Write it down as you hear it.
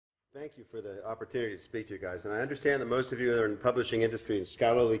Thank you for the opportunity to speak to you guys. And I understand that most of you are in the publishing industry and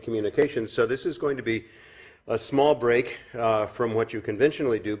scholarly communications, so this is going to be a small break from what you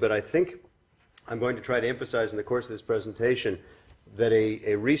conventionally do, but I think I'm going to try to emphasize in the course of this presentation that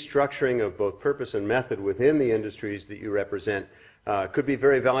a restructuring of both purpose and method within the industries that you represent could be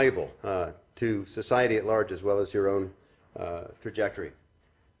very valuable to society at large as well as your own trajectory.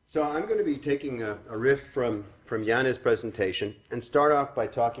 So I'm going to be taking a riff from Janne's presentation and start off by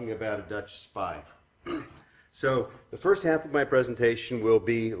talking about a Dutch spy. So the first half of my presentation will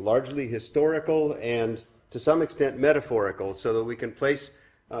be largely historical and to some extent metaphorical so that we can place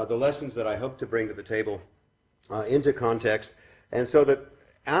the lessons that I hope to bring to the table into context, and so that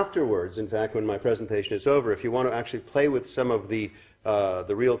afterwards, in fact, when my presentation is over, if you want to actually play with some of the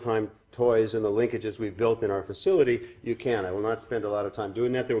real-time toys and the linkages we've built in our facility, you can. I will not spend a lot of time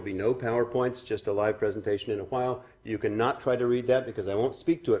doing that. There will be no PowerPoints, just a live presentation in a while. You can not try to read that because I won't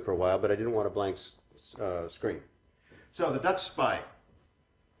speak to it for a while, but I didn't want a blank screen. So the Dutch spy.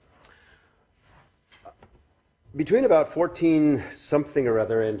 Between about 14 something or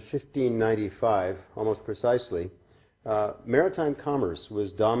other and 1595, almost precisely, maritime commerce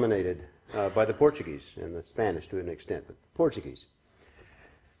was dominated by the Portuguese and the Spanish to an extent, but Portuguese.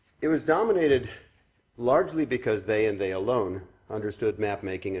 It was dominated largely because they and they alone understood map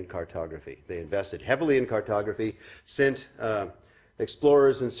making and cartography. They invested heavily in cartography, sent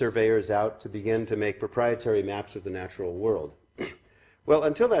explorers and surveyors out to begin to make proprietary maps of the natural world. Well,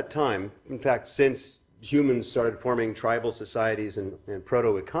 until that time, in fact, since humans started forming tribal societies and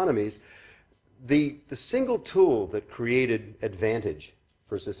proto-economies, the single tool that created advantage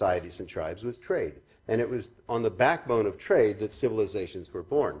for societies and tribes was trade. And it was on the backbone of trade that civilizations were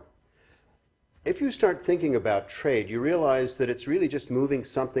born. If you start thinking about trade, you realize that it's really just moving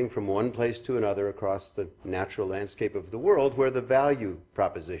something from one place to another across the natural landscape of the world where the value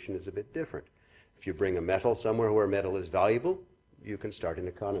proposition is a bit different. If you bring a metal somewhere where metal is valuable, you can start an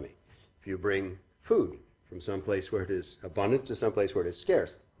economy. If you bring food from some place where it is abundant to some place where it is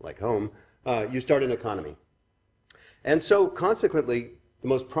scarce, like home, you start an economy. And so consequently, the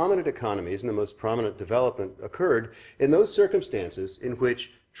most prominent economies and the most prominent development occurred in those circumstances in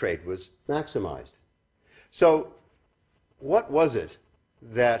which trade was maximized. So what was it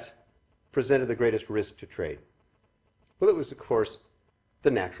that presented the greatest risk to trade? Well, it was, of course,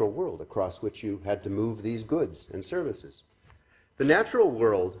 the natural world across which you had to move these goods and services. The natural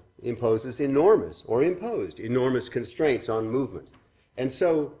world imposed enormous constraints on movement. And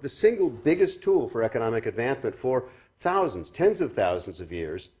so the single biggest tool for economic advancement for thousands, tens of thousands of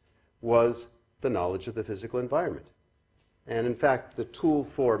years was the knowledge of the physical environment. And in fact, the tool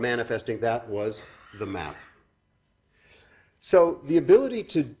for manifesting that was the map. So the ability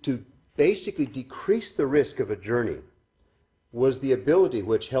to basically decrease the risk of a journey was the ability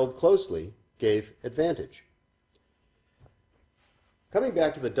which, held closely, gave advantage. Coming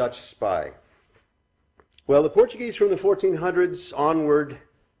back to the Dutch spy. Well, the Portuguese from the 1400s onward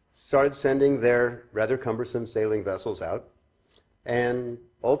started sending their rather cumbersome sailing vessels out and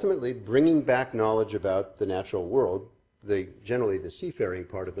ultimately bringing back knowledge about the natural world, generally the seafaring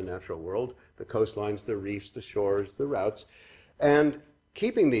part of the natural world, the coastlines, the reefs, the shores, the routes, and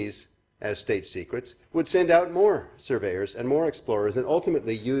keeping these as state secrets, would send out more surveyors and more explorers, and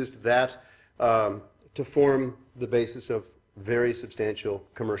ultimately used that to form the basis of very substantial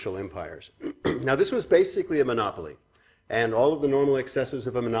commercial empires. Now, this was basically a monopoly, and all of the normal excesses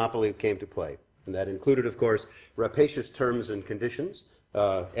of a monopoly came to play. And that included, of course, rapacious terms and conditions,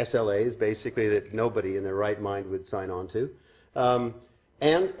 SLAs, basically, that nobody in their right mind would sign on to,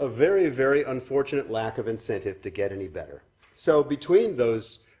 and a very, very unfortunate lack of incentive to get any better. So between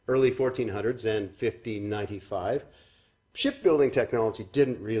those early 1400s and 1595, shipbuilding technology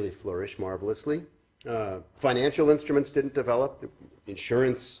didn't really flourish marvelously. Financial instruments didn't develop,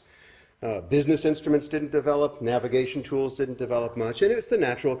 insurance, business instruments didn't develop, navigation tools didn't develop much, and it's the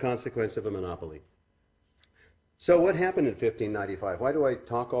natural consequence of a monopoly. So what happened in 1595? Why do I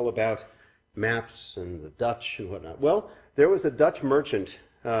talk all about maps and the Dutch and whatnot? Well, there was a Dutch merchant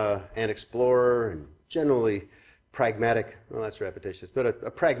and explorer and generally pragmatic, well, that's repetitious, but a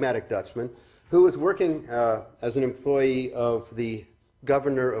pragmatic Dutchman who was working as an employee of the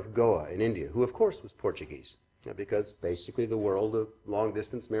governor of Goa in India, who of course was Portuguese, because basically the world of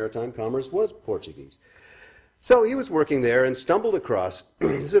long-distance maritime commerce was Portuguese. So he was working there and stumbled across,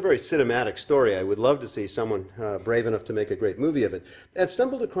 this is a very cinematic story, I would love to see someone brave enough to make a great movie of it, and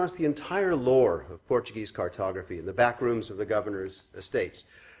stumbled across the entire lore of Portuguese cartography in the back rooms of the governor's estates,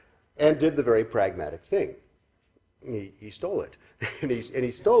 and did the very pragmatic thing. He stole it, and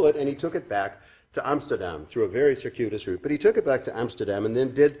he stole it and he took it back to Amsterdam through a very circuitous route. But he took it back to Amsterdam and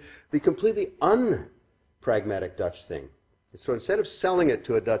then did the completely unpragmatic Dutch thing. So instead of selling it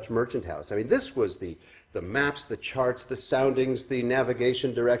to a Dutch merchant house, I mean, this was the maps, the charts, the soundings, the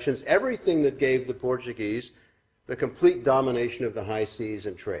navigation directions, everything that gave the Portuguese the complete domination of the high seas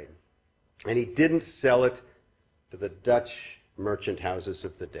and trade. And he didn't sell it to the Dutch merchant houses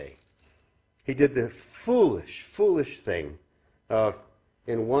of the day. He did the foolish, foolish thing of,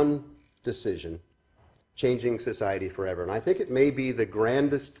 in one decision, changing society forever. And I think it may be the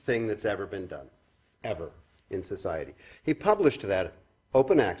grandest thing that's ever been done, ever, in society. He published that,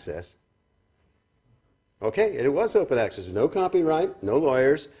 open access. Okay, it was open access, no copyright, no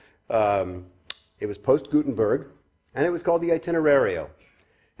lawyers. It was post-Gutenberg, and it was called the Itinerario.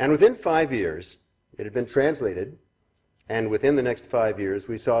 And within 5 years, it had been translated, and within the next 5 years,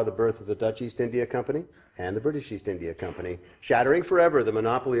 we saw the birth of the Dutch East India Company and the British East India Company, shattering forever the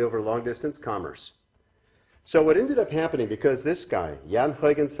monopoly over long-distance commerce. So what ended up happening, because this guy, Jan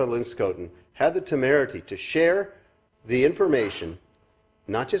Huygens van Linschoten, had the temerity to share the information,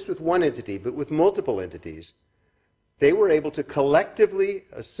 not just with one entity, but with multiple entities, they were able to collectively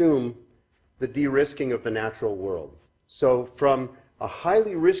assume the de-risking of the natural world. So from a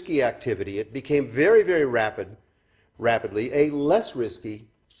highly risky activity, it became very, very rapidly a less risky,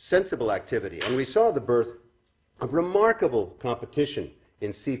 sensible activity. And we saw the birth of remarkable competition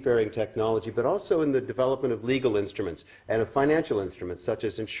in seafaring technology, but also in the development of legal instruments and of financial instruments such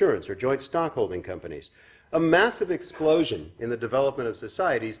as insurance or joint stockholding companies. A massive explosion in the development of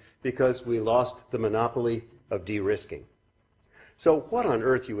societies because we lost the monopoly of de-risking. So what on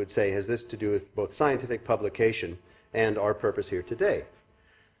earth, you would say, has this to do with both scientific publication and our purpose here today?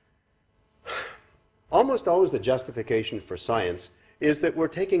 Almost always the justification for science is that we're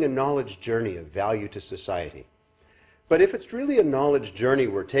taking a knowledge journey of value to society. But if it's really a knowledge journey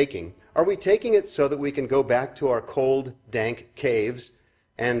we're taking, are we taking it so that we can go back to our cold, dank caves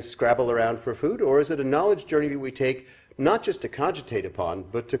and scrabble around for food? Or is it a knowledge journey that we take not just to cogitate upon,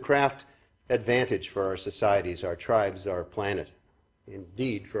 but to craft advantage for our societies, our tribes, our planet,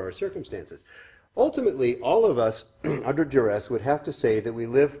 indeed for our circumstances? Ultimately, all of us under duress would have to say that we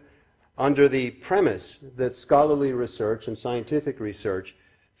live under the premise that scholarly research and scientific research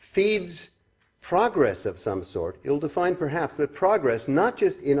feeds progress of some sort, ill-defined perhaps, but progress not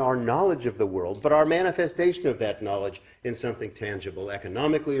just in our knowledge of the world, but our manifestation of that knowledge in something tangible,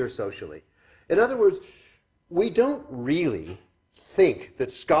 economically or socially. In other words, we don't really think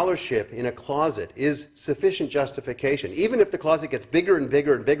that scholarship in a closet is sufficient justification. Even if the closet gets bigger and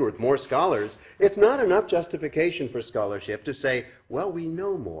bigger and bigger with more scholars, it's not enough justification for scholarship to say, well, we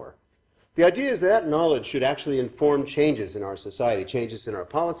know more. The idea is that knowledge should actually inform changes in our society, changes in our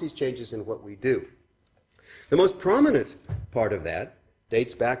policies, changes in what we do. The most prominent part of that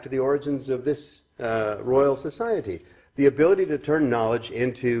dates back to the origins of this Royal Society, the ability to turn knowledge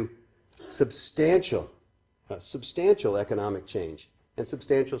into substantial economic change and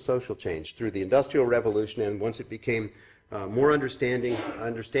substantial social change through the Industrial Revolution, and once it became more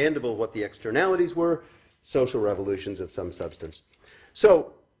understandable what the externalities were, social revolutions of some substance.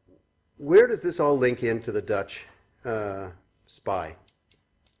 So, where does this all link into the Dutch spy?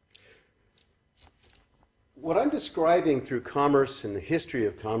 What I'm describing through commerce and the history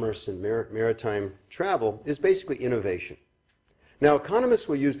of commerce and maritime travel is basically innovation. Now, economists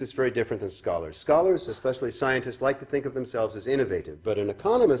will use this very different than scholars. Scholars, especially scientists, like to think of themselves as innovative, but an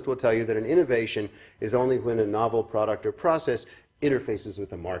economist will tell you that an innovation is only when a novel product or process interfaces with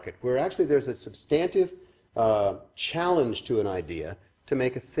the market, where actually there's a substantive challenge to an idea to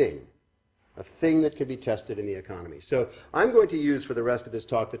make a thing that can be tested in the economy. So I'm going to use for the rest of this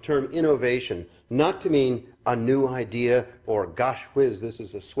talk the term innovation, not to mean a new idea or gosh whiz, this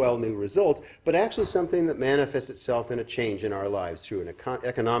is a swell new result, but actually something that manifests itself in a change in our lives through an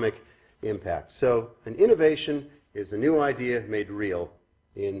economic impact. So an innovation is a new idea made real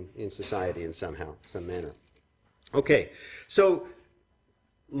in society in some manner. Okay, so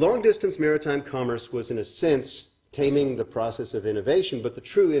long-distance maritime commerce was in a sense taming the process of innovation, but the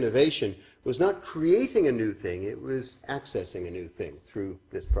true innovation was not creating a new thing, it was accessing a new thing through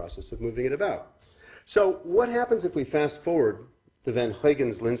this process of moving it about. So what happens if we fast forward the Van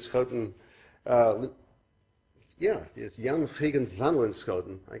Huygens Linschoten, it's Jan Huygens van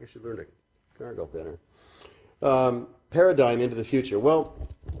Linschoten, I guess you learned to gargle better, paradigm into the future? Well,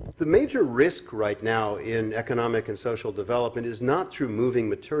 the major risk right now in economic and social development is not through moving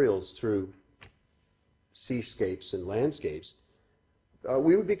materials through seascapes and landscapes.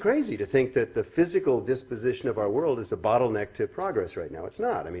 We would be crazy to think that the physical disposition of our world is a bottleneck to progress right now. It's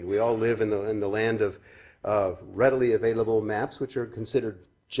not. I mean, we all live in the land of readily available maps, which are considered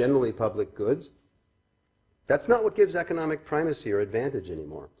generally public goods. That's not what gives economic primacy or advantage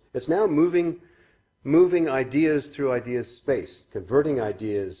anymore. It's now moving ideas through ideas space, converting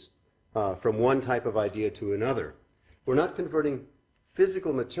ideas from one type of idea to another. We're not converting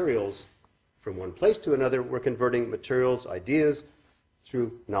physical materials from one place to another. We're converting materials, ideas,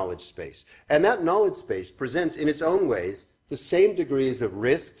 through knowledge space. And that knowledge space presents in its own ways the same degrees of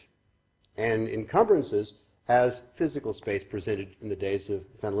risk and encumbrances as physical space presented in the days of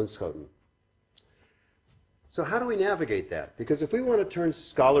Van Linschoten. So how do we navigate that? Because if we want to turn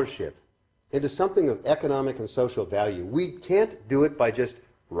scholarship into something of economic and social value, we can't do it by just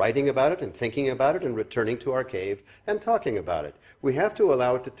writing about it and thinking about it and returning to our cave and talking about it. We have to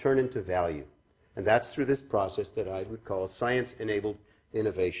allow it to turn into value. And that's through this process that I would call science-enabled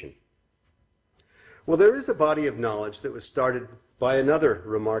innovation. Well, there is a body of knowledge that was started by another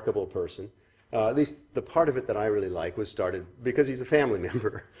remarkable person. At least the part of it that I really like was started because he's a family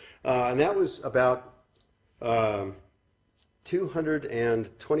member. And that was about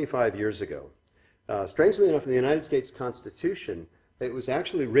 225 years ago. Strangely enough, in the United States Constitution, it was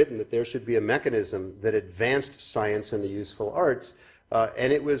actually written that there should be a mechanism that advanced science and the useful arts,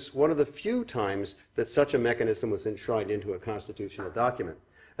 and it was one of the few times that such a mechanism was enshrined into a constitutional document.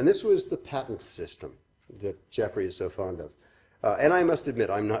 And this was the patent system that Jeffrey is so fond of. And I must admit,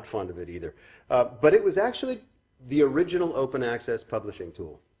 I'm not fond of it either. But it was actually the original open access publishing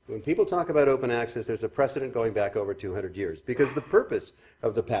tool. When people talk about open access, there's a precedent going back over 200 years, because the purpose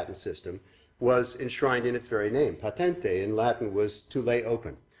of the patent system was enshrined in its very name. Patente in Latin was to lay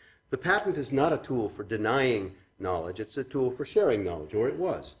open. The patent is not a tool for denying knowledge, it's a tool for sharing knowledge, or it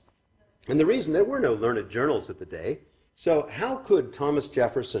was. And the reason, there were no learned journals at the day, so how could Thomas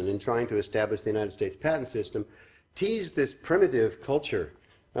Jefferson, in trying to establish the United States patent system, tease this primitive culture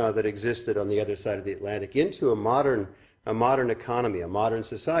that existed on the other side of the Atlantic into a modern economy, a modern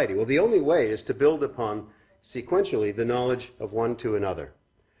society? Well, the only way is to build upon, sequentially, the knowledge of one to another.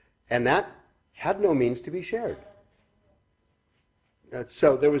 And that had no means to be shared.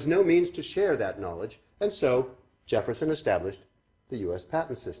 So there was no means to share that knowledge, and so Jefferson established the U.S.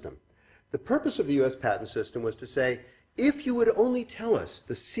 patent system. The purpose of the U.S. patent system was to say, if you would only tell us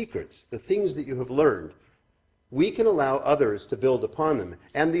the secrets, the things that you have learned, we can allow others to build upon them.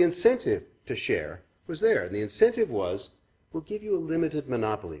 And the incentive to share was there. And the incentive was, we'll give you a limited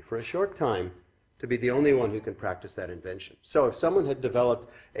monopoly for a short time to be the only one who can practice that invention. So if someone had developed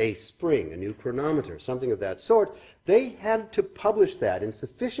a spring, a new chronometer, something of that sort, they had to publish that in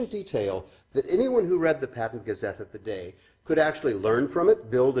sufficient detail that anyone who read the Patent Gazette of the day could actually learn from it,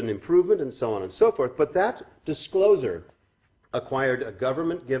 build an improvement, and so on and so forth. But that disclosure acquired a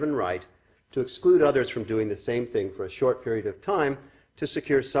government-given right to exclude others from doing the same thing for a short period of time to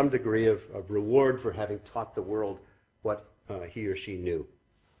secure some degree of reward for having taught the world what he or she knew.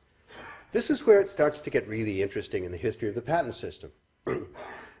 This is where it starts to get really interesting in the history of the patent system.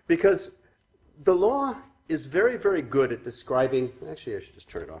 Because the law is very, very good at describing, actually I should just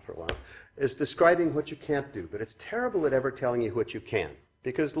turn it off for a while, is describing what you can't do, but it's terrible at ever telling you what you can.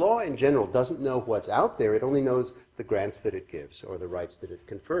 Because law in general doesn't know what's out there, it only knows the grants that it gives or the rights that it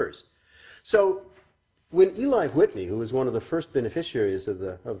confers. So when Eli Whitney, who was one of the first beneficiaries of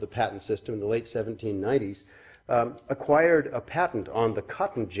the patent system in the late 1790s, acquired a patent on the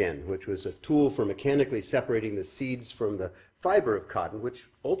cotton gin, which was a tool for mechanically separating the seeds from the fiber of cotton, which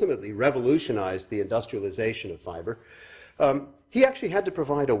ultimately revolutionized the industrialization of fiber. He actually had to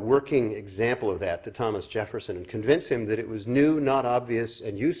provide a working example of that to Thomas Jefferson and convince him that it was new, not obvious,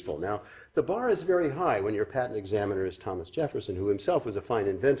 and useful. Now, the bar is very high when your patent examiner is Thomas Jefferson, who himself was a fine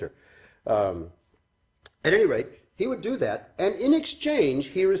inventor. At any rate, he would do that, and in exchange,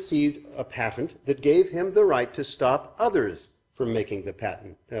 he received a patent that gave him the right to stop others from making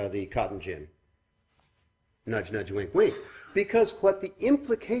the cotton gin. Nudge, nudge, wink, wink. Because what the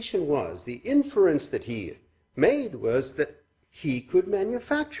implication was, the inference that he made was that he could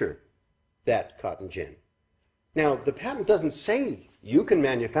manufacture that cotton gin. Now, the patent doesn't say you can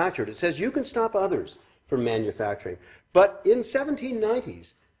manufacture it. It says you can stop others from manufacturing. But in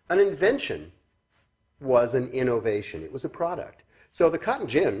 1790s, an invention was an innovation. It was a product. So the cotton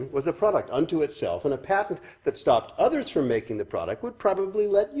gin was a product unto itself, and a patent that stopped others from making the product would probably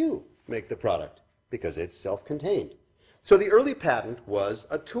let you make the product because it's self-contained. So the early patent was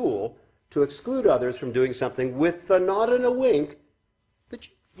a tool to exclude others from doing something with the nod and a wink that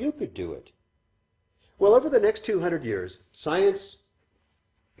you could do it. Well, over the next 200 years, science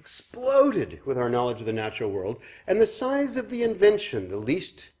exploded with our knowledge of the natural world, and the size of the invention, the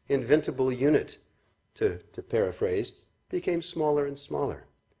least inventable unit, to paraphrase, became smaller and smaller.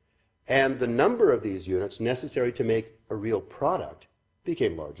 And the number of these units necessary to make a real product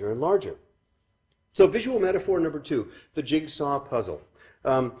became larger and larger. So visual metaphor number 2, the jigsaw puzzle.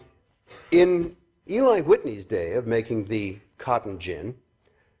 In Eli Whitney's day of making the cotton gin,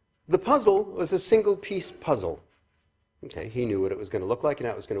 the puzzle was a single-piece puzzle. Okay, he knew what it was going to look like and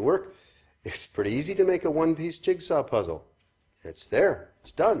how it was going to work. It's pretty easy to make a one-piece jigsaw puzzle. It's there.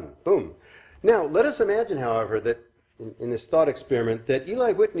 It's done. Boom. Now, let us imagine, however, that in this thought experiment, that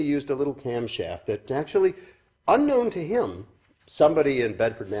Eli Whitney used a little camshaft that actually, unknown to him, somebody in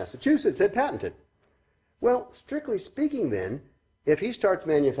Bedford, Massachusetts had patented. Well, strictly speaking then, if he starts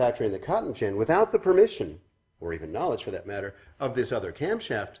manufacturing the cotton gin without the permission, or even knowledge for that matter, of this other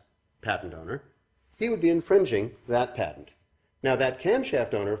camshaft patent owner, he would be infringing that patent. Now that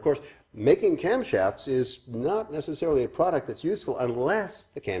camshaft owner, of course, making camshafts is not necessarily a product that's useful unless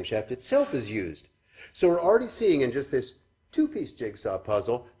the camshaft itself is used. So we're already seeing in just this two-piece jigsaw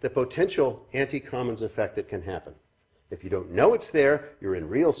puzzle the potential anti-commons effect that can happen. If you don't know it's there, you're in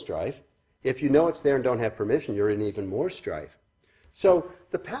real strife. If you know it's there and don't have permission, you're in even more strife. So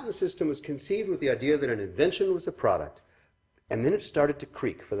the patent system was conceived with the idea that an invention was a product. And then it started to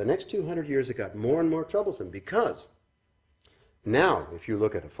creak. For the next 200 years, it got more and more troublesome because now, if you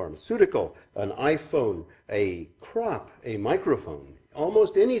look at a pharmaceutical, an iPhone, a crop, a microphone,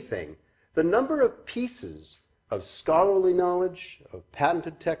 almost anything, the number of pieces of scholarly knowledge, of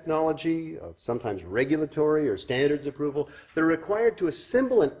patented technology, of sometimes regulatory or standards approval that are required to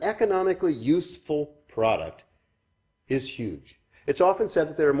assemble an economically useful product is huge. It's often said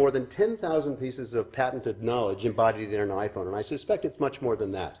that there are more than 10,000 pieces of patented knowledge embodied in an iPhone, and I suspect it's much more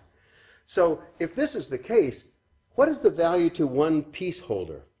than that. So if this is the case, what is the value to one piece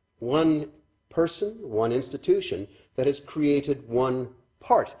holder, one person, one institution that has created one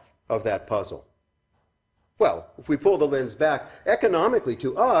part of that puzzle? Well, if we pull the lens back, economically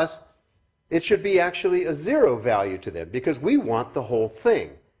to us, it should be actually a zero value to them because we want the whole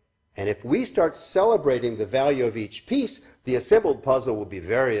thing. And if we start celebrating the value of each piece, the assembled puzzle will be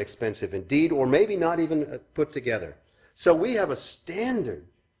very expensive indeed, or maybe not even put together. So we have a standard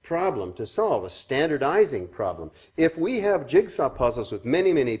problem to solve, a standardizing problem. If we have jigsaw puzzles with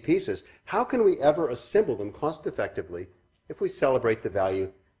many, many pieces, how can we ever assemble them cost effectively if we celebrate the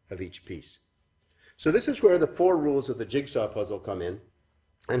value of each piece? So this is where the 4 rules of the jigsaw puzzle come in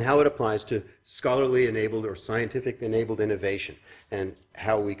and how it applies to scholarly enabled or scientific enabled innovation and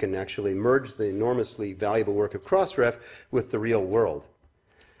how we can actually merge the enormously valuable work of Crossref with the real world.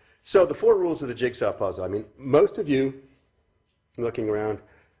 So the 4 rules of the jigsaw puzzle. I mean, most of you looking around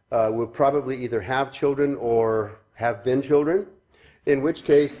will probably either have children or have been children, in which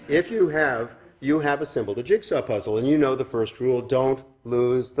case, if you have assembled a jigsaw puzzle, and you know the first rule, don't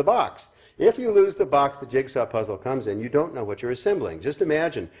lose the box. If you lose the box the jigsaw puzzle comes in, you don't know what you're assembling. Just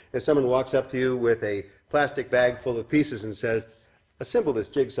imagine if someone walks up to you with a plastic bag full of pieces and says, assemble this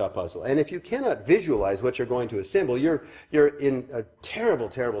jigsaw puzzle. And if you cannot visualize what you're going to assemble, you're in a terrible,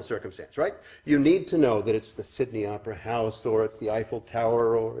 terrible circumstance, right? You need to know that it's the Sydney Opera House, or it's the Eiffel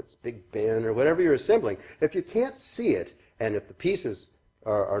Tower, or it's Big Ben, or whatever you're assembling. If you can't see it, and if the pieces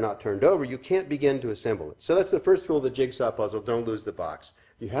are not turned over, you can't begin to assemble it. So that's the first rule of the jigsaw puzzle, don't lose the box.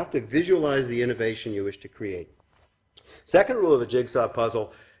 You have to visualize the innovation you wish to create. Second rule of the jigsaw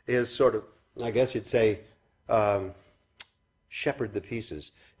puzzle is sort of, I guess you'd say, shepherd the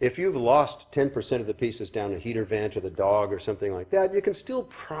pieces. If you've lost 10% of the pieces down a heater vent or the dog or something like that, you can still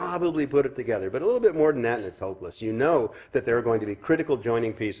probably put it together. But a little bit more than that and it's hopeless. You know that there are going to be critical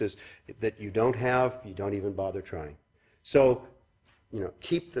joining pieces that you don't have, you don't even bother trying. So,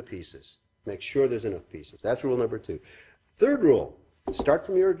 keep the pieces. Make sure there's enough pieces. That's rule number 2. Third rule, start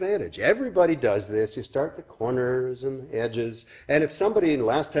from your advantage. Everybody does this. You start the corners and the edges. And if somebody,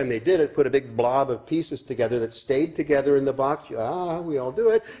 last time they did it, put a big blob of pieces together that stayed together in the box, we all do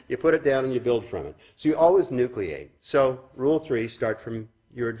it. You put it down and you build from it. So you always nucleate. So rule 3, start from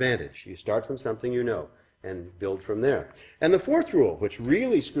your advantage. You start from something you know and build from there. And the 4th rule, which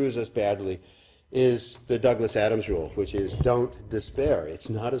really screws us badly, is the Douglas Adams rule, which is don't despair. It's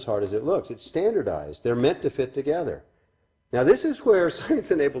not as hard as it looks. It's standardized. They're meant to fit together. Now this is where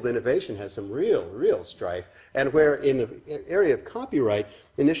science-enabled innovation has some real strife, and where in the area of copyright,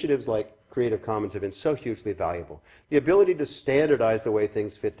 initiatives like Creative Commons have been so hugely valuable. The ability to standardize the way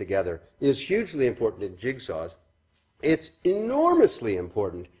things fit together is hugely important in jigsaws. It's enormously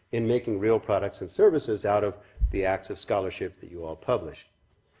important in making real products and services out of the acts of scholarship that you all publish.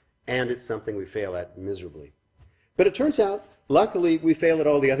 And it's something we fail at miserably. But it turns out, luckily, we fail at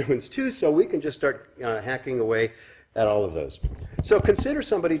all the other ones too, so we can just start hacking away at all of those. So consider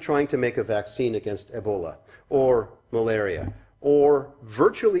somebody trying to make a vaccine against Ebola or malaria or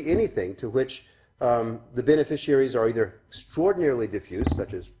virtually anything to which the beneficiaries are either extraordinarily diffuse,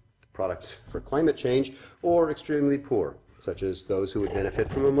 such as products for climate change, or extremely poor, such as those who would benefit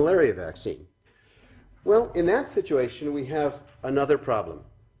from a malaria vaccine. Well, in that situation, we have another problem.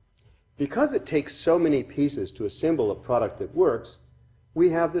 Because it takes so many pieces to assemble a product that works, we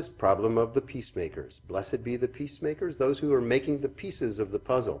have this problem of the peacemakers. Blessed be the peacemakers, those who are making the pieces of the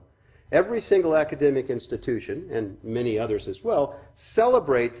puzzle. Every single academic institution, and many others as well,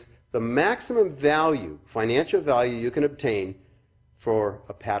 celebrates the maximum value, financial value you can obtain for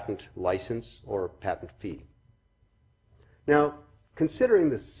a patent license or a patent fee. Now,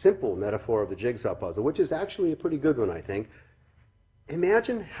 considering the simple metaphor of the jigsaw puzzle, which is actually a pretty good one, I think,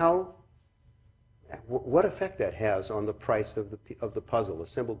 imagine what effect that has on the price of the puzzle,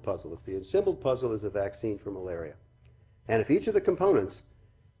 assembled puzzle. If the assembled puzzle is a vaccine for malaria, and if each of the components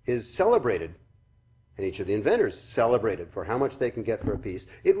is celebrated, and each of the inventors celebrated for how much they can get for a piece,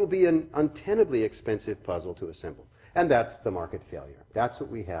 it will be an untenably expensive puzzle to assemble. And that's the market failure. That's what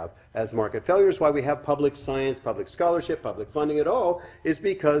we have as market failures. Why we have public science, public scholarship, public funding at all, is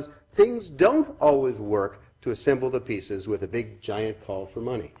because things don't always work to assemble the pieces with a big giant call for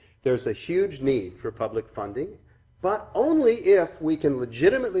money. There's a huge need for public funding, but only if we can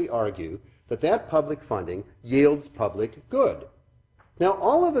legitimately argue that that public funding yields public good. Now,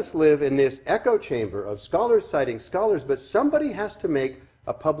 all of us live in this echo chamber of scholars citing scholars, but somebody has to make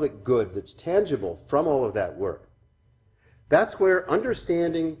a public good that's tangible from all of that work. That's where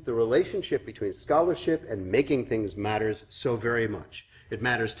understanding the relationship between scholarship and making things matters so very much. It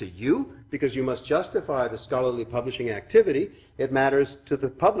matters to you because you must justify the scholarly publishing activity. It matters to the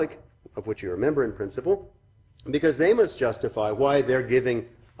public, of which you're a member in principle, because they must justify why they're giving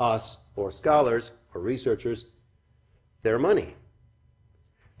us, or scholars, or researchers, their money.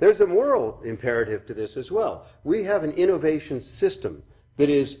 There's a moral imperative to this as well. We have an innovation system that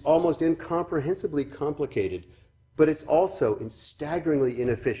is almost incomprehensibly complicated, but it's also staggeringly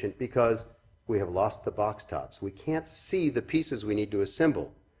inefficient because we have lost the box tops. We can't see the pieces we need to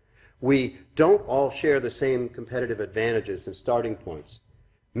assemble. We don't all share the same competitive advantages and starting points.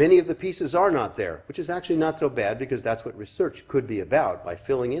 Many of the pieces are not there, which is actually not so bad because that's what research could be about, by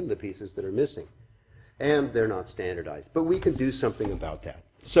filling in the pieces that are missing. And they're not standardized, but we can do something about that.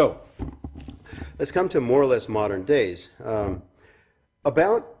 So, let's come to more or less modern days.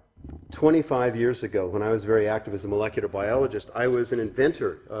 About 25 years ago, when I was very active as a molecular biologist, I was an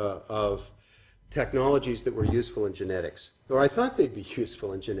inventor of technologies that were useful in genetics, or I thought they'd be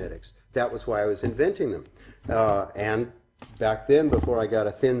useful in genetics. That was why I was inventing them. And back then, before I got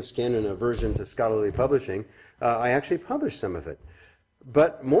a thin skin and aversion to scholarly publishing, I actually published some of it.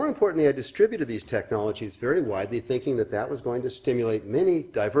 But more importantly, I distributed these technologies very widely, thinking that that was going to stimulate many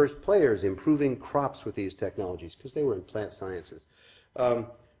diverse players improving crops with these technologies, because they were in plant sciences.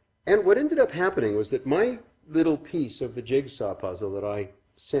 And what ended up happening was that my little piece of the jigsaw puzzle that I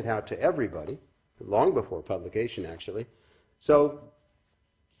sent out to everybody, long before publication actually, so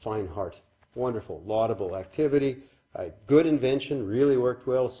fine heart, wonderful, laudable activity, good invention, really worked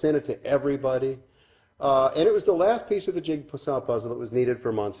well, sent it to everybody. And it was the last piece of the jigsaw puzzle that was needed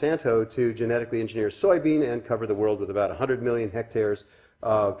for Monsanto to genetically engineer soybean and cover the world with about 100 million hectares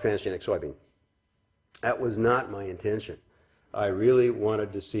of transgenic soybean. That was not my intention. I really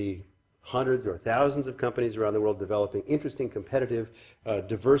wanted to see hundreds or thousands of companies around the world developing interesting, competitive,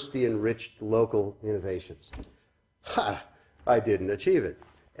 diversity-enriched local innovations. Ha! I didn't achieve it.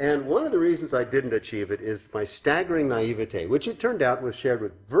 And one of the reasons I didn't achieve it is my staggering naivete, which it turned out was shared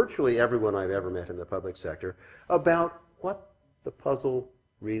with virtually everyone I've ever met in the public sector, about what the puzzle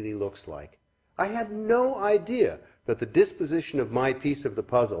really looks like. I had no idea that the disposition of my piece of the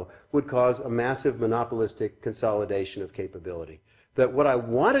puzzle would cause a massive monopolistic consolidation of capability. That what I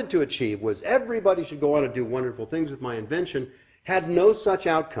wanted to achieve was everybody should go on and do wonderful things with my invention, had no such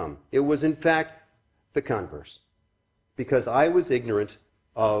outcome. It was in fact the converse. Because I was ignorant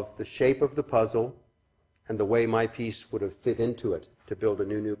of the shape of the puzzle and the way my piece would have fit into it to build a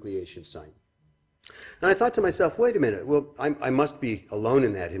new nucleation site. And I thought to myself, wait a minute, well, I must be alone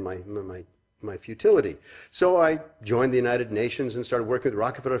in that, in my futility. So I joined the United Nations and started working with the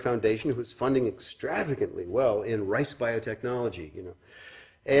Rockefeller Foundation, who was funding extravagantly well in rice biotechnology,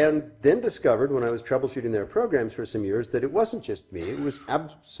 And then discovered, when I was troubleshooting their programs for some years, that it wasn't just me, it was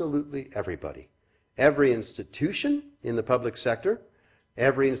absolutely everybody. Every institution in the public sector,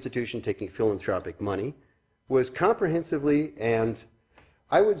 every institution taking philanthropic money, was comprehensively and,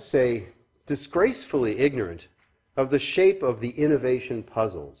 I would say, disgracefully ignorant of the shape of the innovation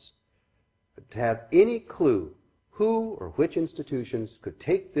puzzles. To have any clue who or which institutions could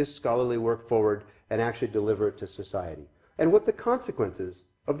take this scholarly work forward and actually deliver it to society, and what the consequences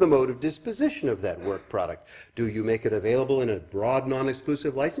of the mode of disposition of that work product. Do you make it available in a broad,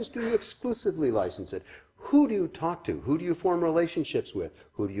 non-exclusive license? Do you exclusively license it? Who do you talk to? Who do you form relationships with?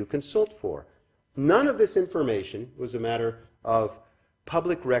 Who do you consult for? None of this information was a matter of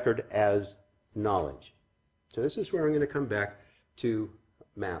public record as knowledge. So this is where I'm going to come back to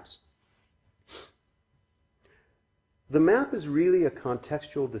maps. The map is really a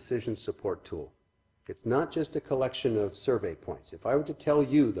contextual decision support tool. It's not just a collection of survey points. If I were to tell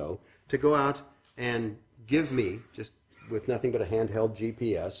you, though, to go out and give me, just with nothing but a handheld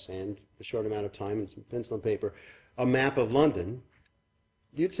GPS and a short amount of time and some pencil and paper, a map of London,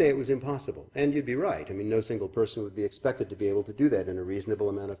 you'd say it was impossible. And you'd be right. I mean, no single person would be expected to be able to do that in a reasonable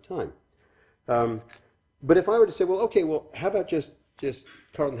amount of time. But if I were to say, well, okay, well, how about just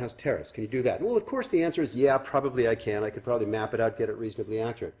Carlton House Terrace? Can you do that? Well, of course, the answer is, yeah, probably I can. I could probably map it out, get it reasonably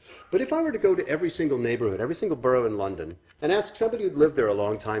accurate. But if I were to go to every single neighborhood, every single borough in London, and ask somebody who'd lived there a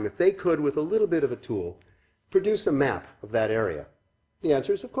long time if they could, with a little bit of a tool, produce a map of that area, the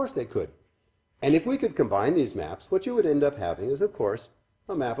answer is, of course, they could. And if we could combine these maps, what you would end up having is, of course,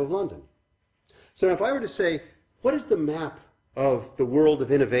 a map of London. So now if I were to say, what is the map of the world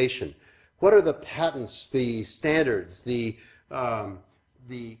of innovation? What are the patents, the standards, the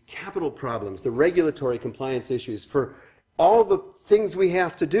capital problems, the regulatory compliance issues for all the things we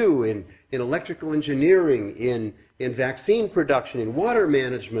have to do in electrical engineering, in vaccine production, in water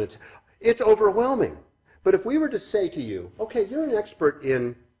management? It's overwhelming. But if we were to say to you, okay, you're an expert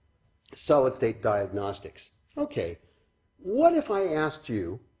in solid-state diagnostics. Okay, what if I asked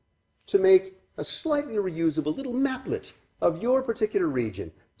you to make a slightly reusable little maplet of your particular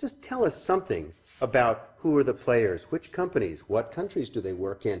region? Just tell us something about who are the players, which companies, what countries do they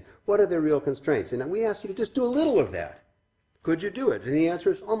work in, what are their real constraints? And we asked you to just do a little of that. Could you do it? And the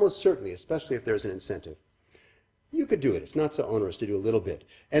answer is almost certainly, especially if there's an incentive. You could do it. It's not so onerous to do a little bit.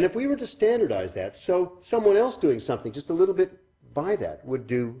 And if we were to standardize that, so someone else doing something just a little bit by that would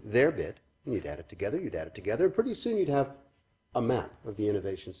do their bit, and you'd add it together, and pretty soon you'd have a map of the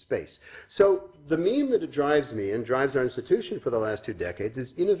innovation space. So the meme that drives me and drives our institution for the last 2 decades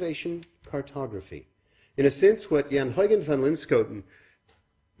is innovation cartography. In a sense, what Jan Huygens van Linschoten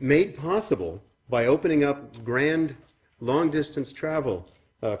made possible by opening up grand long-distance travel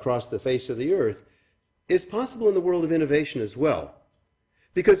across the face of the earth is possible in the world of innovation as well.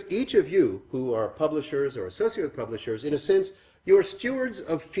 Because each of you who are publishers or associate with publishers, in a sense, you are stewards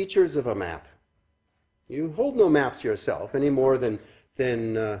of features of a map. You hold no maps yourself any more than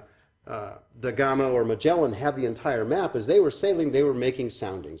Da Gama or Magellan had the entire map. As they were sailing, they were making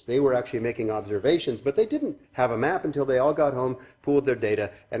soundings. They were actually making observations, but they didn't have a map until they all got home, pooled their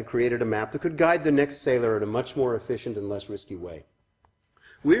data, and created a map that could guide the next sailor in a much more efficient and less risky way.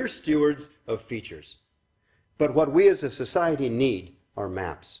 We're stewards of features. But what we as a society need are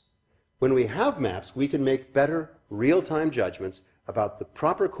maps. When we have maps, we can make better real-time judgments about the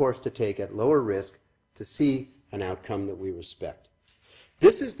proper course to take at lower risk to see an outcome that we respect.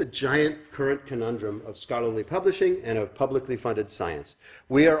 This is the giant current conundrum of scholarly publishing and of publicly funded science.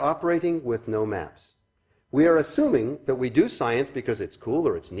 We are operating with no maps. We are assuming that we do science because it's cool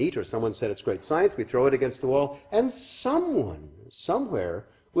or it's neat or someone said it's great science, we throw it against the wall, and someone, somewhere,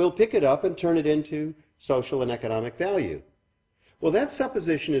 will pick it up and turn it into social and economic value. Well, that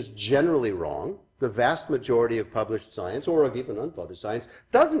supposition is generally wrong. The vast majority of published science, or of even unpublished science,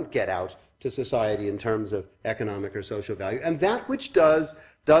 doesn't get out to society in terms of economic or social value. And that which does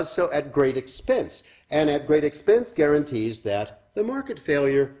so at great expense. And at great expense guarantees that the market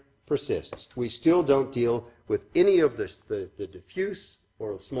failure persists. We still don't deal with any of the diffuse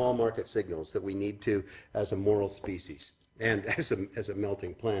or small market signals that we need to as a moral species and as a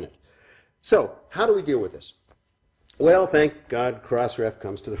melting planet. So, how do we deal with this? Well, thank God Crossref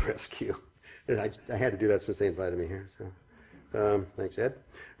comes to the rescue. I had to do that since they invited me here. So, thanks, Ed.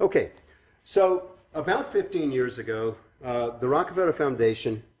 Okay, so about 15 years ago, the Rockefeller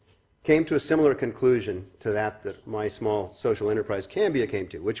Foundation came to a similar conclusion to that my small social enterprise Cambia came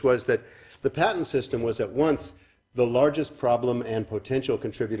to, which was that the patent system was at once the largest problem and potential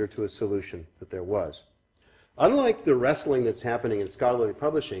contributor to a solution that there was. Unlike the wrestling that's happening in scholarly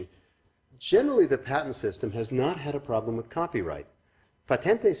publishing, generally the patent system has not had a problem with copyright.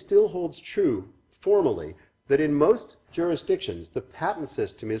 Patente still holds true, formally, that in most jurisdictions the patent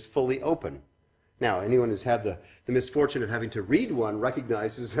system is fully open. Now, anyone who's had the misfortune of having to read one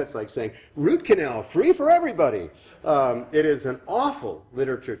recognizes that's like saying, root canal, free for everybody. It is an awful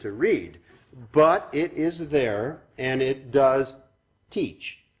literature to read, but it is there and it does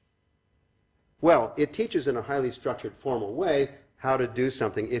teach. Well, it teaches in a highly structured, formal way how to do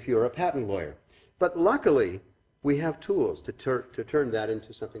something if you're a patent lawyer. But luckily, we have tools to turn that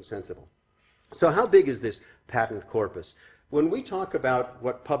into something sensible. So how big is this patent corpus? When we talk about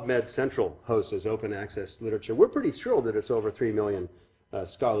what PubMed Central hosts as open access literature, we're pretty thrilled that it's over 3 million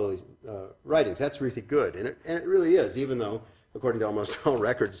scholarly writings. That's really good, and it really is, even though, according to almost all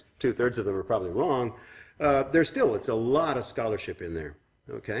records, 2/3 of them are probably wrong. It's a lot of scholarship in there,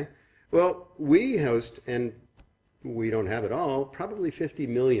 okay? Well, we host, and we don't have it all, probably 50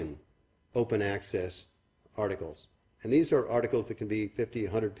 million open access articles. And these are articles that can be 50,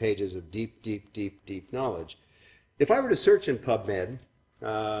 100 pages of deep, deep, deep, deep knowledge. If I were to search in PubMed,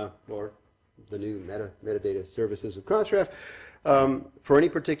 or the new metadata services of Crossref, for any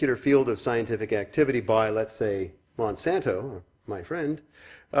particular field of scientific activity by, let's say, Monsanto, my friend,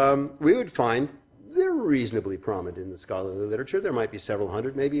 we would find they're reasonably prominent in the scholarly literature. There might be several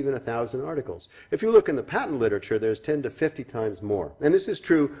hundred, maybe even 1,000 articles. If you look in the patent literature, there's 10 to 50 times more. And this is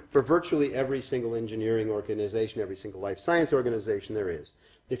true for virtually every single engineering organization, every single life science organization there is.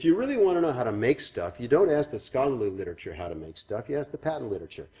 If you really want to know how to make stuff, you don't ask the scholarly literature how to make stuff, you ask the patent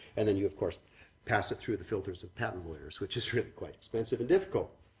literature. And then you, of course, pass it through the filters of patent lawyers, which is really quite expensive and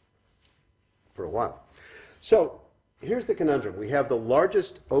difficult for a while. So here's the conundrum. We have the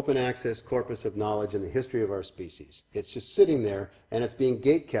largest open access corpus of knowledge in the history of our species. It's just sitting there, and it's being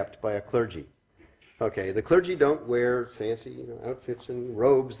gatekept by a clergy. Okay, the clergy don't wear fancy outfits and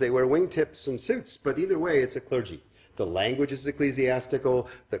robes. They wear wingtips and suits, but either way, it's a clergy. The language is ecclesiastical.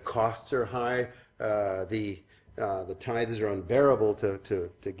 The costs are high. The tithes are unbearable to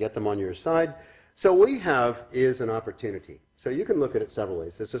get them on your side. So what we have is an opportunity. So you can look at it several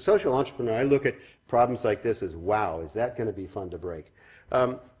ways. As a social entrepreneur, I look at problems like this as, wow, is that going to be fun to break?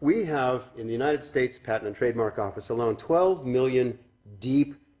 We have, in the United States Patent and Trademark Office alone, 12 million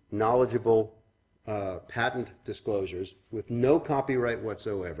deep, knowledgeable patent disclosures with no copyright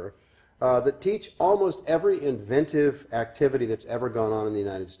whatsoever that teach almost every inventive activity that's ever gone on in the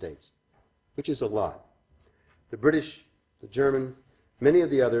United States, which is a lot. The British, the Germans, many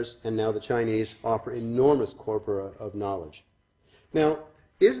of the others, and now the Chinese, offer enormous corpora of knowledge. Now,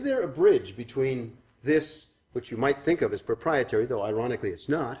 is there a bridge between this, which you might think of as proprietary, though ironically it's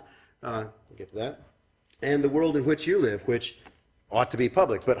not, we'll get to that, and the world in which you live, which ought to be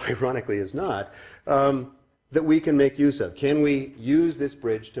public, but ironically is not, that we can make use of? Can we use this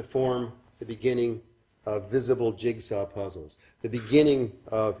bridge to form the beginning of visible jigsaw puzzles, the beginning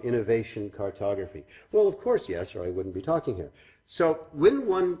of innovation cartography? Well, of course, yes, or I wouldn't be talking here. So when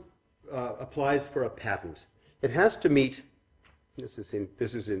one applies for a patent, it has to meet, this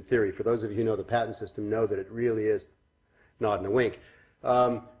is in theory, for those of you who know the patent system know that it really is nod and a wink,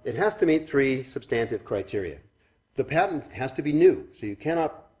 it has to meet 3 substantive criteria. The patent has to be new, so you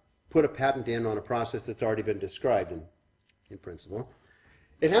cannot put a patent in on a process that's already been described in principle.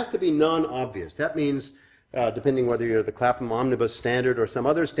 It has to be non-obvious. That means, depending whether you're the Clapham Omnibus Standard or some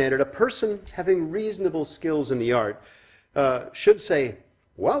other standard, a person having reasonable skills in the art should say,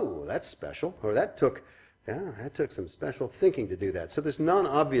 whoa, that's special, or that took some special thinking to do that. So this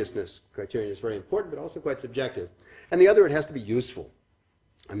non-obviousness criterion is very important, but also quite subjective. And the other, it has to be useful.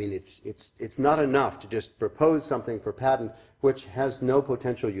 I mean, it's not enough to just propose something for patent which has no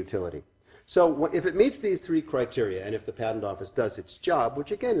potential utility. So if it meets these 3 criteria, and if the Patent Office does its job,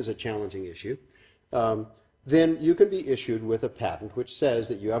 which again is a challenging issue, then you can be issued with a patent which says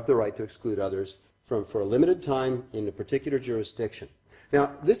that you have the right to exclude others for a limited time in a particular jurisdiction.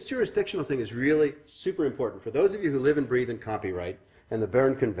 Now, this jurisdictional thing is really super important for those of you who live and breathe in copyright and the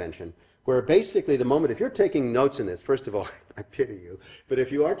Berne Convention, where basically the moment, if you're taking notes in this, first of all, I pity you, but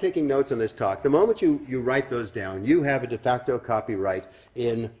if you are taking notes on this talk, the moment you write those down, you have a de facto copyright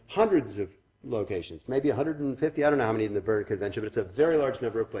in hundreds of locations, maybe 150, I don't know how many in the Berne Convention, but it's a very large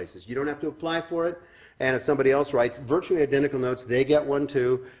number of places. You don't have to apply for it, and if somebody else writes virtually identical notes, they get one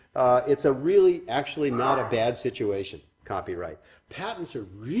too. It's a really, actually not a bad situation, copyright. Patents are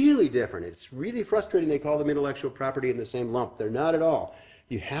really different. It's really frustrating they call them intellectual property in the same lump. They're not at all.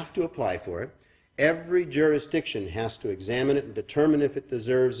 You have to apply for it. Every jurisdiction has to examine it and determine if it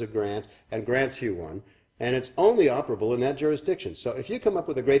deserves a grant and grants you one. And it's only operable in that jurisdiction. So if you come up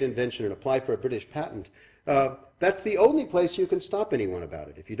with a great invention and apply for a British patent, that's the only place you can stop anyone about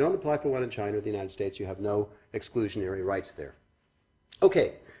it. If you don't apply for one in China or the United States, you have no exclusionary rights there.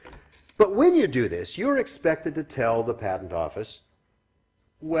 Okay, but when you do this, you're expected to tell the Patent Office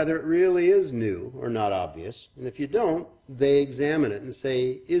whether it really is new or not obvious. And if you don't, they examine it and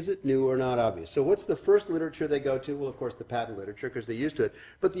say, is it new or not obvious? So what's the first literature they go to? Well, of course, the patent literature, because they're used to it.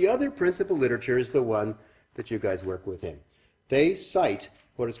 But the other principal literature is the one that you guys work with in. They cite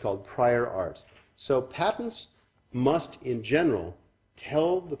what is called prior art. So patents must, in general,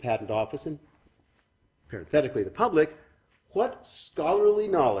 tell the Patent Office, and parenthetically the public, what scholarly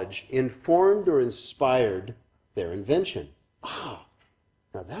knowledge informed or inspired their invention. Ah,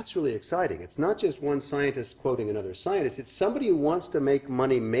 now that's really exciting. It's not just one scientist quoting another scientist. It's somebody who wants to make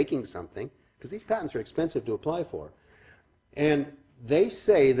money making something, because these patents are expensive to apply for. And they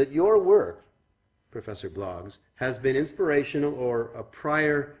say that your work, Professor Bloggs, has been inspirational or a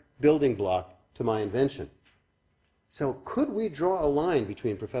prior building block to my invention. So could we draw a line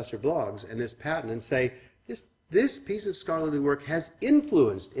between Professor Bloggs and this patent and say, this piece of scholarly work has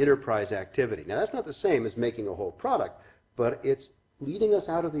influenced enterprise activity? Now that's not the same as making a whole product, but it's leading us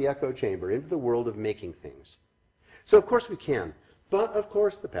out of the echo chamber into the world of making things. So of course we can, but of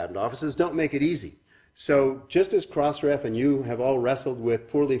course the patent offices don't make it easy. So just as Crossref and you have all wrestled with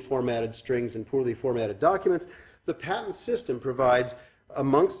poorly formatted strings and poorly formatted documents, the patent system provides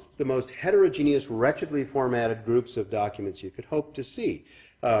amongst the most heterogeneous, wretchedly formatted groups of documents you could hope to see.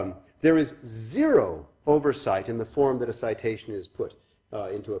 There is zero oversight in the form that a citation is put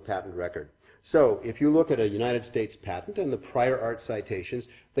into a patent record. So if you look at a United States patent and the prior art citations,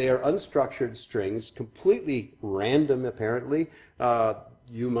 they are unstructured strings, completely random apparently.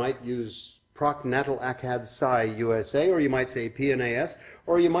 You might use Proc Natal Acad Sci USA, or you might say PNAS,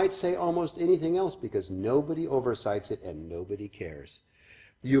 or you might say almost anything else because nobody oversights it and nobody cares.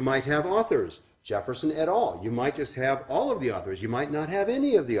 You might have authors, Jefferson et al. You might just have all of the authors. You might not have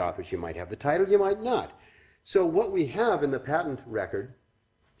any of the authors. You might have the title, you might not. So what we have in the patent record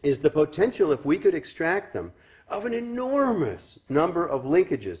is the potential, if we could extract them, of an enormous number of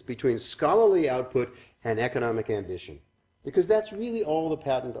linkages between scholarly output and economic ambition. Because that's really all the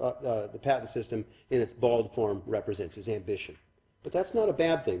patent system in its bald form represents, is ambition. But that's not a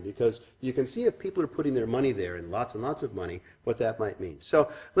bad thing, because you can see if people are putting their money there, and lots of money, what that might mean. So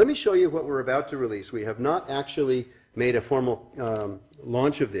let me show you what we're about to release. We have not actually made a formal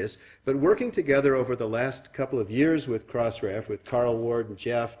launch of this, but working together over the last couple of years with Crossref, with Carl Ward and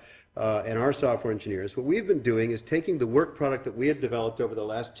Jeff, and our software engineers, what we've been doing is taking the work product that we had developed over the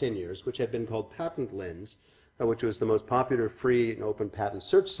last 10 years, which had been called Patent Lens, which was the most popular free and open patent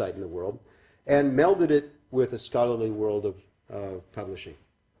search site in the world, and melded it with a scholarly world of publishing.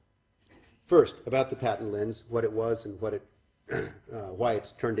 First, about the patent lens, what it was and what why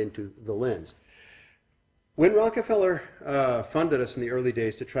it's turned into the lens. When Rockefeller funded us in the early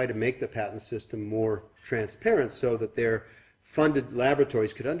days to try to make the patent system more transparent so that their funded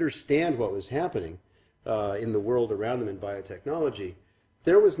laboratories could understand what was happening in the world around them in biotechnology,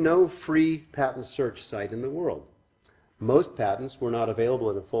 there was no free patent search site in the world. Most patents were not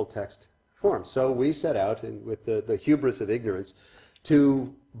available in a full text form. So we set out, with the hubris of ignorance,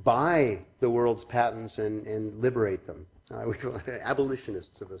 to buy the world's patents and liberate them. We were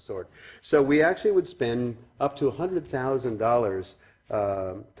abolitionists of a sort. So we actually would spend up to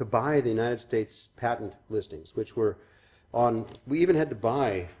 $100,000 to buy the United States patent listings, which were on, we even had to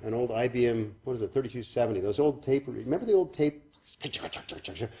buy an old IBM, what is it, 3270, those old tape, remember the old tape?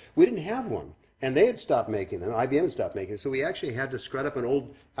 We didn't have one. And they had stopped making them, IBM had stopped making them, so we actually had to scrub up an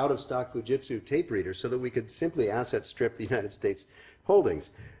old out-of-stock Fujitsu tape reader so that we could simply asset strip the United States holdings.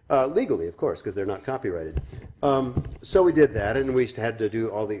 Legally, of course, because they're not copyrighted. So we did that, and we had to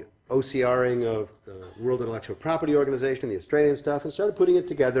do all the OCRing of the World Intellectual Property Organization, the Australian stuff, and started putting it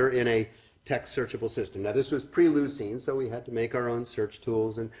together in a text searchable system. Now this was pre-Lucene, so we had to make our own search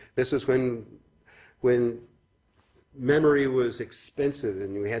tools, and this was when memory was expensive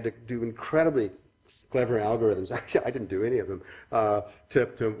and we had to do incredibly clever algorithms. Actually, I didn't do any of them,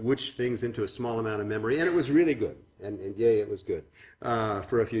 to witch things into a small amount of memory, and it was really good. And yay, it was good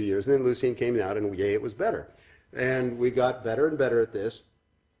for a few years. And then Lucene came out, and yay, it was better. And we got better and better at this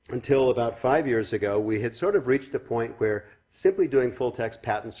until about 5 years ago, we had sort of reached a point where simply doing full-text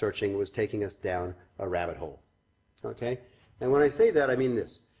patent searching was taking us down a rabbit hole. Okay? And when I say that, I mean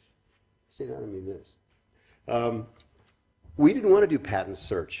this. We didn't want to do patent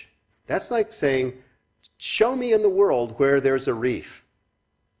search. That's like saying, show me in the world where there's a reef.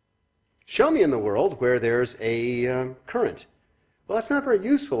 Show me in the world where there's a current. Well, that's not very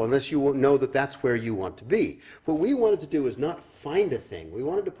useful unless you know that that's where you want to be. What we wanted to do is not find a thing. We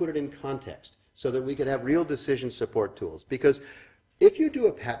wanted to put it in context so that we could have real decision support tools. Because if you do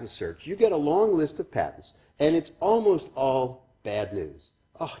a patent search, you get a long list of patents, and it's almost all bad news.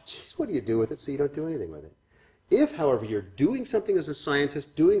 Oh, geez, what do you do with it so you don't do anything with it? If, however, you're doing something as a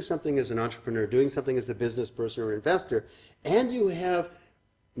scientist, doing something as an entrepreneur, doing something as a business person or investor, and you have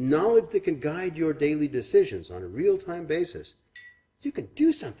knowledge that can guide your daily decisions on a real-time basis, you can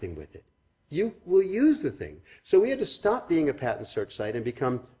do something with it. you will use the thing. So we had to stop being a patent search site and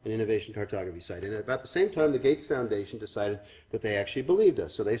become an innovation cartography site. And at about the same time, the Gates Foundation decided that they actually believed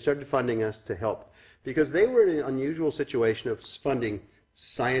us. So they started funding us to help, because they were in an unusual situation of funding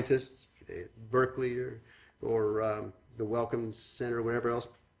scientists, Berkeley or the Wellcome Center or whatever else,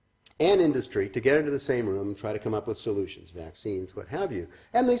 and industry to get into the same room and try to come up with solutions, vaccines, what have you.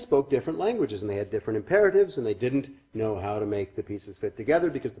 And they spoke different languages, and they had different imperatives, and they didn't know how to make the pieces fit together,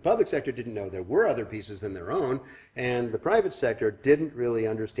 because the public sector didn't know there were other pieces than their own, and the private sector didn't really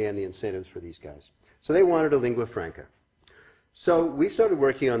understand the incentives for these guys. So they wanted a lingua franca. So we started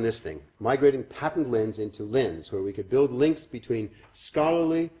working on this thing, migrating patent LINs into LINs, where we could build links between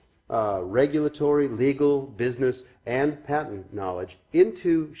scholarly, regulatory, legal, business, and patent knowledge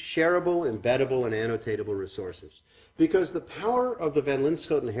into shareable, embeddable, and annotatable resources. Because the power of the Van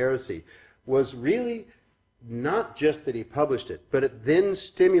Linschoten heresy was really not just that he published it, but it then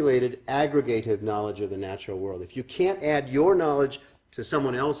stimulated aggregative knowledge of the natural world. If you can't add your knowledge to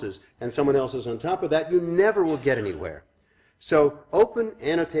someone else's, and someone else's on top of that, you never will get anywhere. So open,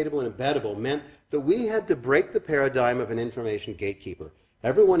 annotatable, and embeddable meant that we had to break the paradigm of an information gatekeeper.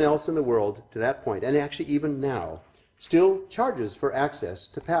 Everyone else in the world to that point, and actually even now, still charges for access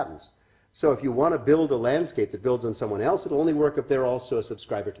to patents. So if you want to build a landscape that builds on someone else, it'll only work if they're also a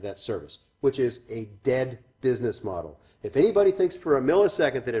subscriber to that service, which is a dead business model. If anybody thinks for a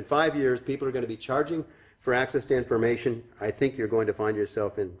millisecond that in 5 years people are going to be charging for access to information, I think you're going to find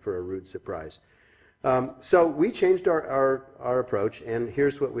yourself in for a rude surprise. So we changed our approach, and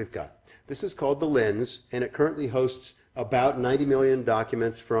here's what we've got. This is called the Lens, and it currently hosts about 90 million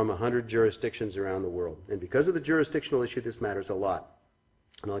documents from 100 jurisdictions around the world. And because of the jurisdictional issue, this matters a lot.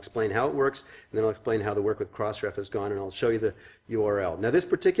 And I'll explain how it works, and then I'll explain how the work with Crossref has gone, and I'll show you the URL. Now, this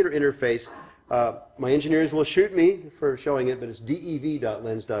particular interface, my engineers will shoot me for showing it, but it's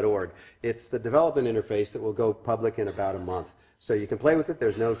dev.lens.org. It's the development interface that will go public in about a month. So you can play with it.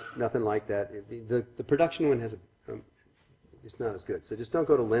 There's nothing like that. The production one has it's not as good. So just don't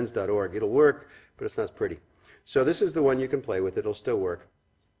go to lens.org. It'll work, but it's not as pretty. So this is the one you can play with. It'll still work.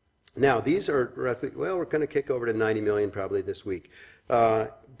 Now, these are roughly, well, we're going to kick over to 90 million probably this week.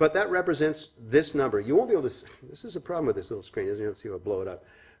 But that represents this number. You won't be able to, this is a problem with this little screen, isn't it? Let's see if I'll blow it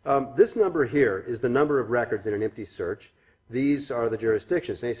up. This number here is the number of records in an empty search. These are the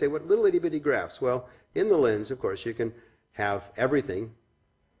jurisdictions. And you say, what little itty bitty graphs? Well, in the Lens, of course, you can have everything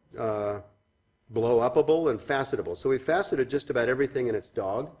blow upable and facetable. So we faceted just about everything in its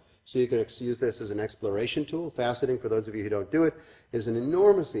dog. So you can use this as an exploration tool. Faceting, for those of you who don't do it, is an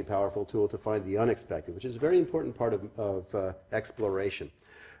enormously powerful tool to find the unexpected, which is a very important part of exploration.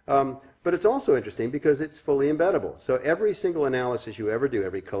 But it's also interesting because it's fully embeddable. So every single analysis you ever do,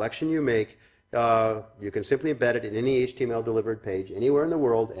 every collection you make, you can simply embed it in any HTML-delivered page anywhere in the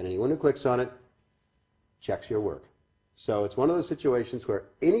world, and anyone who clicks on it checks your work. So it's one of those situations where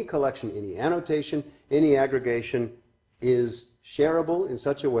any collection, any annotation, any aggregation is shareable in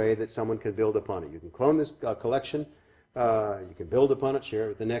such a way that someone can build upon it. You can clone this collection, you can build upon it, share it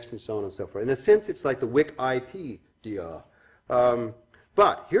with the next, and so on and so forth. In a sense, it's like the Wikipedia.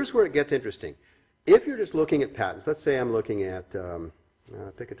 But here's where it gets interesting. If you're just looking at patents, let's say I'm looking at,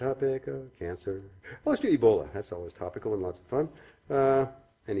 pick a topic, cancer. Well, let's do Ebola. That's always topical and lots of fun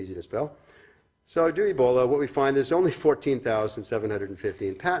and easy to spell. So I do Ebola. What we find, there's only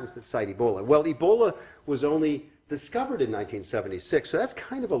 14,715 patents that cite Ebola. Well, Ebola was only discovered in 1976, so that's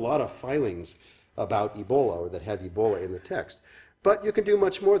kind of a lot of filings about Ebola, or that have Ebola in the text. But you can do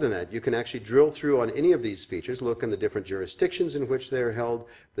much more than that. You can actually drill through on any of these features, look in the different jurisdictions in which they're held,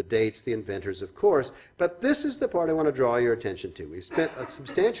 the dates, the inventors, of course. But this is the part I want to draw your attention to. We've spent a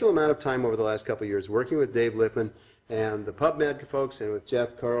substantial amount of time over the last couple of years working with Dave Lippman and the PubMed folks, and with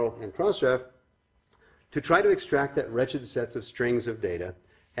Jeff, Carl, and Crossref, to try to extract that wretched sets of strings of data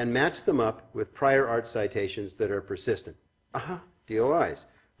and match them up with prior art citations that are persistent. DOIs,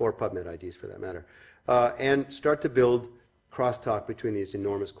 or PubMed IDs for that matter, and start to build crosstalk between these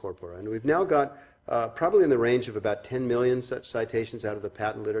enormous corpora. And we've now got probably in the range of about 10 million such citations out of the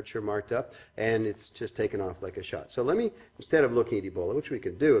patent literature marked up, and it's just taken off like a shot. So let me, instead of looking at Ebola, which we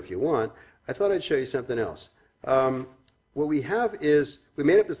can do if you want, I thought I'd show you something else. What we have is, we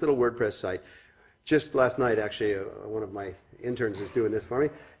made up this little WordPress site. Just last night, actually, one of my interns is doing this for me,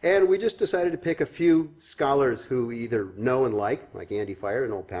 and we just decided to pick a few scholars who we either know and like Andy Fire,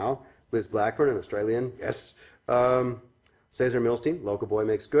 an old pal, Liz Blackburn, an Australian, yes, Cesar Milstein, local boy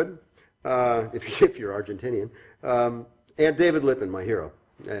makes good, if you're Argentinian, and David Lippman, my hero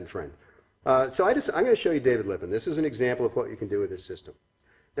and friend. So I'm going to show you David Lippman. This is an example of what you can do with this system.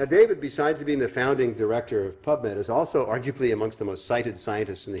 Now, David, besides being the founding director of PubMed, is also arguably amongst the most cited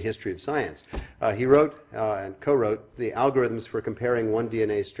scientists in the history of science. He wrote and co-wrote the algorithms for comparing one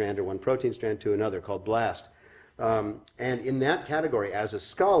DNA strand or one protein strand to another, called BLAST. And in that category, as a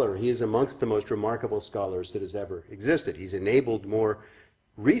scholar, he is amongst the most remarkable scholars that has ever existed. He's enabled more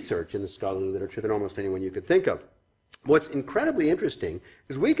research in the scholarly literature than almost anyone you could think of. What's incredibly interesting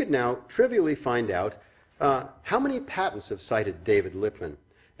is we could now trivially find out how many patents have cited David Lippmann.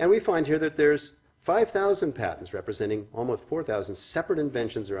 And we find here that there's 5,000 patents representing almost 4,000 separate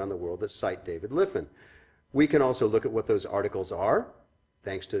inventions around the world that cite David Lippmann. We can also look at what those articles are,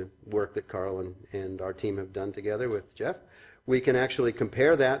 thanks to work that Carl and our team have done together with Jeff. We can actually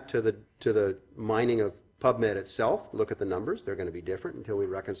compare that to the mining of PubMed itself, look at the numbers. They're going to be different until we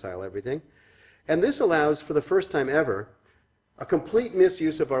reconcile everything. And this allows, for the first time ever, a complete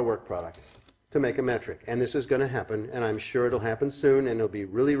misuse of our work product to make a metric. And this is going to happen, and I'm sure it'll happen soon, and it'll be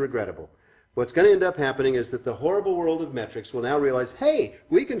really regrettable. What's going to end up happening is that the horrible world of metrics will now realize, hey,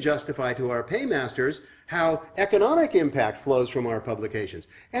 we can justify to our paymasters how economic impact flows from our publications.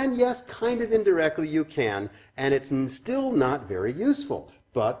 And yes, kind of indirectly you can, and it's still not very useful,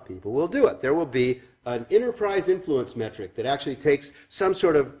 but people will do it. There will be an enterprise influence metric that actually takes some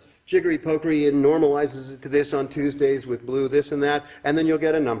sort of jiggery-pokery and normalizes it to this on Tuesdays with blue, this and that, and then you'll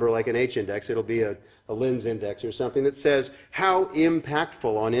get a number like an H-index. It'll be a Linz index or something that says how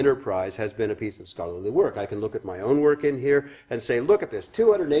impactful on enterprise has been a piece of scholarly work. I can look at my own work in here and say, look at this,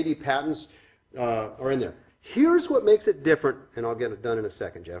 280 patents are in there. Here's what makes it different, and I'll get it done in a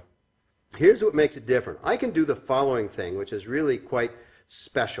second, Jeff. Here's what makes it different. I can do the following thing, which is really quite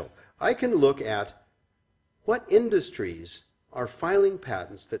special. I can look at what industries are filing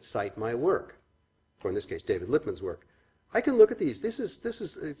patents that cite my work, or in this case, David Lippmann's work. I can look at these.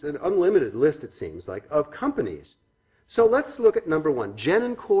 It's an unlimited list, it seems like, of companies. So let's look at number one.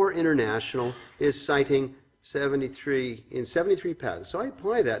 Genencore International is citing 73 patents. So I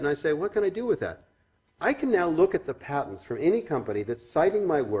apply that and I say, what can I do with that? I can now look at the patents from any company that's citing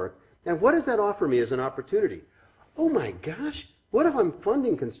my work, and what does that offer me as an opportunity? Oh my gosh, what if I'm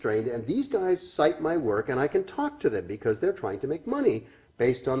funding constrained and these guys cite my work and I can talk to them because they're trying to make money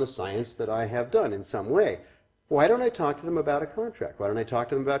based on the science that I have done in some way? Why don't I talk to them about a contract? Why don't I talk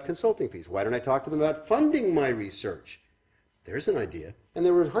to them about consulting fees? Why don't I talk to them about funding my research? There's an idea. And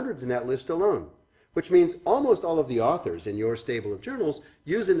there were hundreds in that list alone, which means almost all of the authors in your stable of journals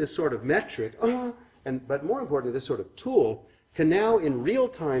using this sort of metric, but more importantly, this sort of tool, can now in real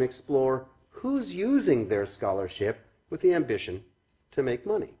time explore who's using their scholarship with the ambition to make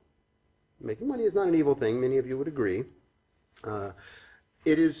money. Making money is not an evil thing, many of you would agree.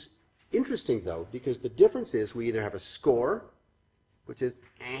 It is interesting, though, because the difference is we either have a score, which is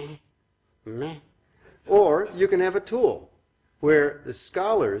meh, or you can have a tool where the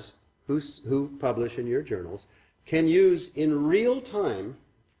scholars who publish in your journals can use in real time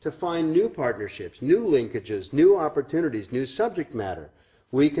to find new partnerships, new linkages, new opportunities, new subject matter.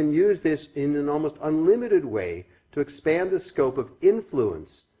 We can use this in an almost unlimited way to expand the scope of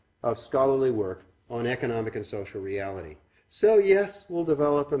influence of scholarly work on economic and social reality. So yes, we'll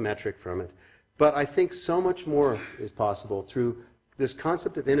develop a metric from it, but I think so much more is possible through this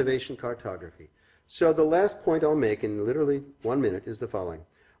concept of innovation cartography. So the last point I'll make in literally 1 minute is the following.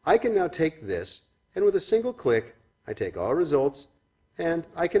 I can now take this, and with a single click, I take all results, and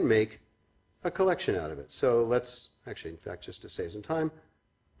I can make a collection out of it. So let's, actually, in fact, just to save some time,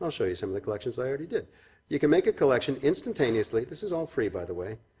 I'll show you some of the collections I already did. You can make a collection instantaneously. This is all free, by the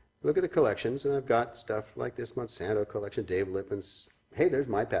way. Look at the collections, and I've got stuff like this Monsanto collection, Dave Lippmann's. Hey, there's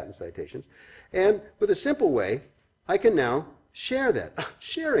my patent citations. And with a simple way, I can now share that.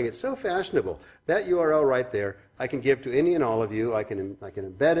 Sharing, it's so fashionable. That URL right there, I can give to any and all of you. I can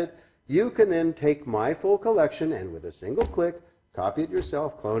embed it. You can then take my full collection and with a single click, copy it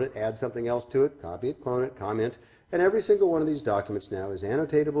yourself, clone it, add something else to it, copy it, clone it, comment. And every single one of these documents now is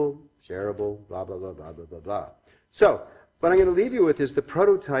annotatable, shareable, blah, blah, blah, blah, blah, blah, blah. So what I'm going to leave you with is the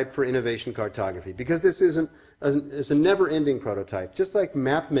prototype for innovation cartography, because this is a never-ending prototype. Just like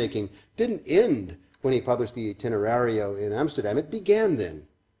map making didn't end when he published the Itinerario in Amsterdam, it began then.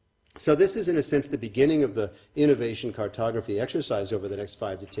 So this is, in a sense, the beginning of the innovation cartography exercise over the next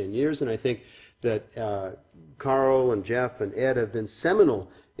 5 to 10 years, and I think that Carl and Jeff and Ed have been seminal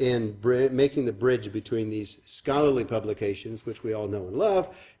in making the bridge between these scholarly publications, which we all know and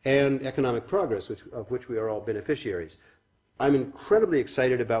love, and economic progress, of which we are all beneficiaries. I'm incredibly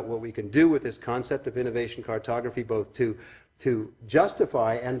excited about what we can do with this concept of innovation cartography, both to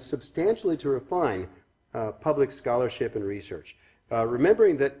justify and substantially to refine public scholarship and research.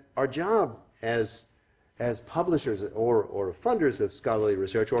 Remembering that our job as as publishers or funders of scholarly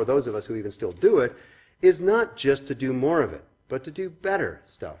research, or those of us who even still do it, is not just to do more of it, but to do better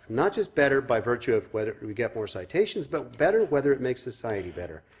stuff. Not just better by virtue of whether we get more citations, but better whether it makes society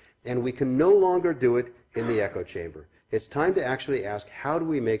better. And we can no longer do it in the echo chamber. It's time to actually ask, how do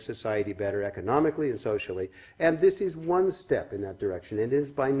we make society better economically and socially? And this is one step in that direction. It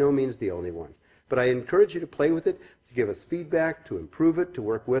is by no means the only one. But I encourage you to play with it, to give us feedback, to improve it, to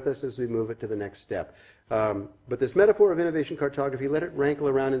work with us as we move it to the next step. But this metaphor of innovation cartography, let it rankle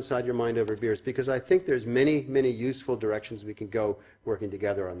around inside your mind over beers, because I think there's many, many useful directions we can go working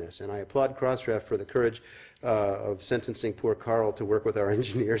together on this. And I applaud Crossref for the courage of sentencing poor Carl to work with our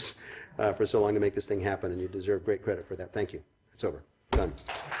engineers for so long to make this thing happen, and you deserve great credit for that. Thank you. It's over. Done.